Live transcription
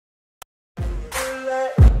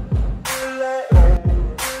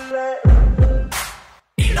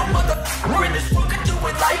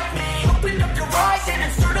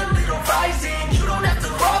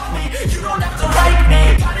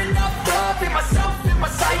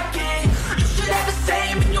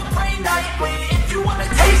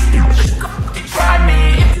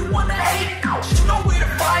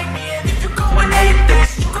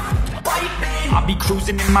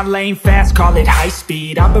in my lane fast, call it high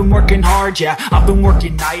speed. I've been working hard, yeah, I've been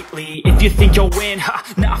working nightly. If you think you'll win, ha,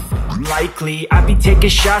 nah, likely. I be taking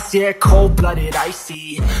shots, yeah, cold-blooded,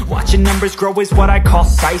 icy. Watching numbers grow is what I call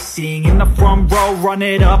sightseeing. In the front row, run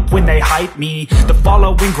it up when they hype me. The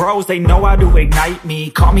following grows, they know how to ignite me.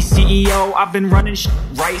 Call me CEO, I've been running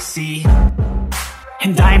right, see.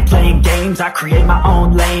 And I ain't playing games, I create my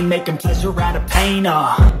own lane, making pleasure out of pain,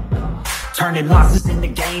 turning losses into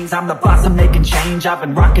gains, I'm the boss, I'm making change. I've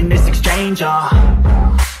been rocking this exchange,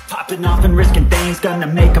 popping off and risking things, gonna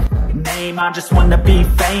make a name. I just wanna be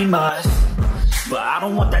famous, but I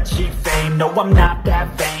don't want that cheap fame. No, I'm not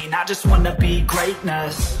that vain, I just wanna be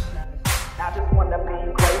greatness. I just wanna be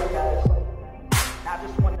greatness. I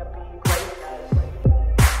just wanna be greatness.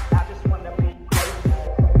 I just wanna be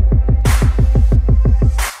greatness.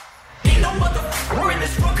 Ain't no motherfucker in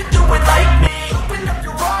this world could do it like me. Open up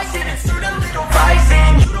your eyes and insert a little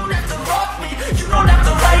rising. You don't have to love me, you don't have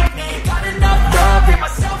to like me. Got enough love in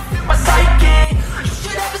myself, in my psyche. You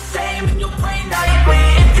should have the same in your brain nightly.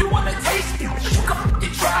 If you wanna taste me, you can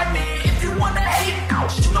fucking try me. If you wanna hate me,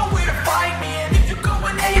 you know where to find me. And if you go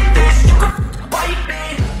and hate this, you can bite me.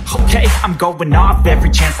 Okay, I'm going off every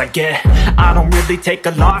chance I get. I don't really take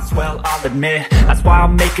a loss, well, I'll admit. That's why I'll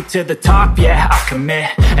make it to the top, yeah, I commit.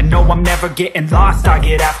 And no, I'm never getting lost, I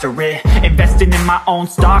get after it. Investing in my own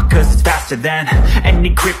stock, cause it's faster than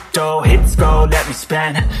any crypto hits go, let me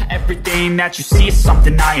spend. Everything that you see is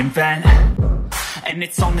something I invent, and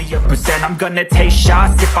it's only a percent. I'm gonna take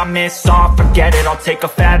shots, if I miss all, forget it. I'll take a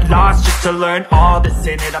fat loss just to learn all that's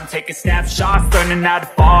in it. I'm taking snapshots, learning how to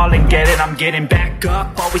fall and get it. I'm getting back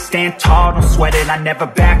up, always stand tall, don't sweat it. I never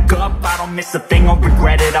back up, I don't miss a thing or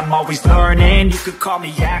regret it. I'm always learning, you could call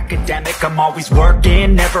me academic. I'm always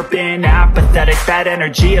working, never been apathetic. That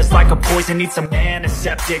energy is like a poison, needs some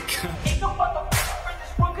antiseptic.